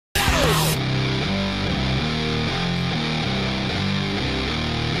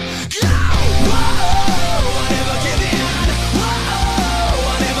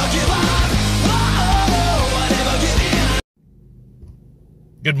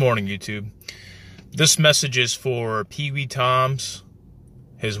Good morning, YouTube. This message is for Peeweetoms,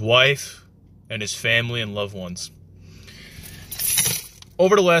 his wife, and his family and loved ones.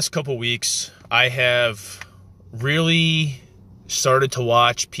 Over the last couple weeks, I have really started to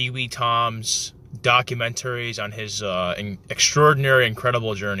watch Peeweetoms documentaries on his extraordinary,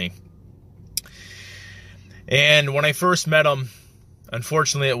 incredible journey. And when I first met him,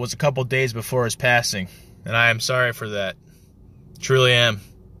 unfortunately, it was a couple days before his passing, and I am sorry for that. Truly am.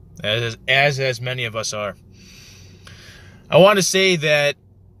 As many of us are. I want to say that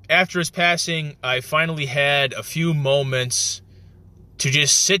after his passing, I finally had a few moments to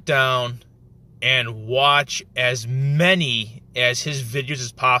just sit down and watch as many as his videos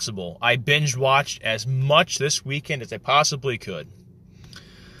as possible. I binge watched as much this weekend as I possibly could.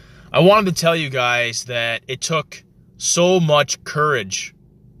 I wanted to tell you guys that it took so much courage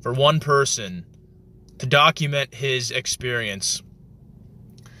for one person to document his experience.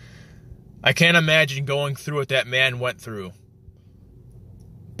 I can't imagine going through what that man went through.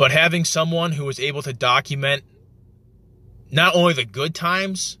 But having someone who was able to document not only the good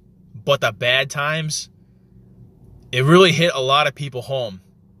times, but the bad times, it really hit a lot of people home,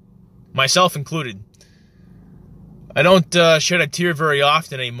 myself included. I don't shed a tear very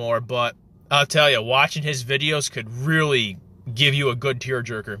often anymore, but I'll tell you, watching his videos could really give you a good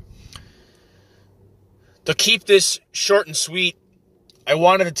tearjerker. To keep this short and sweet, I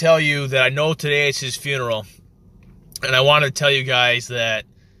wanted to tell you that I know today is his funeral, and I wanted to tell you guys that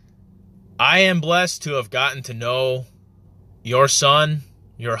I am blessed to have gotten to know your son,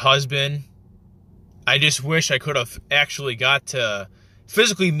 your husband. I just wish I could have actually got to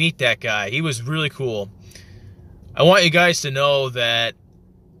physically meet that guy. He was really cool. I want you guys to know that,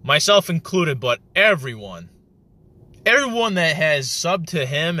 myself included, but everyone that has subbed to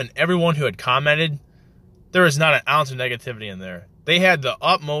him and everyone who had commented, there is not an ounce of negativity in there. They had the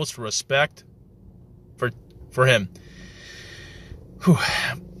utmost respect for him. Whew.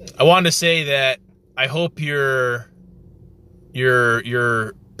 I wanted to say that I hope your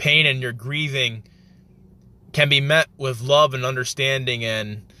pain and your grieving can be met with love and understanding,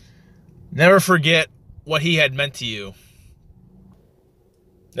 and never forget what he had meant to you.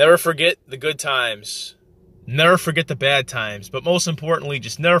 Never forget the good times. Never forget the bad times. But most importantly,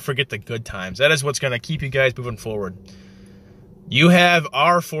 just never forget the good times. That is what's going to keep you guys moving forward. You have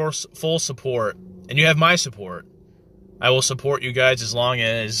our full support, and you have my support. I will support you guys as long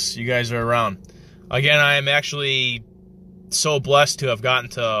as you guys are around. Again, I am actually so blessed to have gotten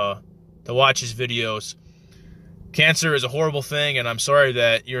to watch his videos. Cancer is a horrible thing, and I'm sorry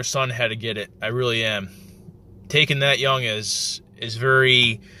that your son had to get it. I really am. Taking that young is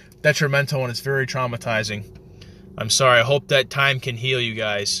very detrimental, and it's very traumatizing. I'm sorry. I hope that time can heal you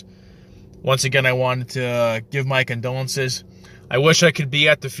guys. Once again, I wanted to give my condolences. I wish I could be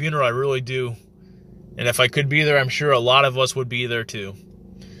at the funeral. I really do. And if I could be there, I'm sure a lot of us would be there too.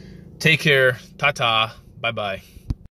 Take care. Ta-ta. Bye-bye.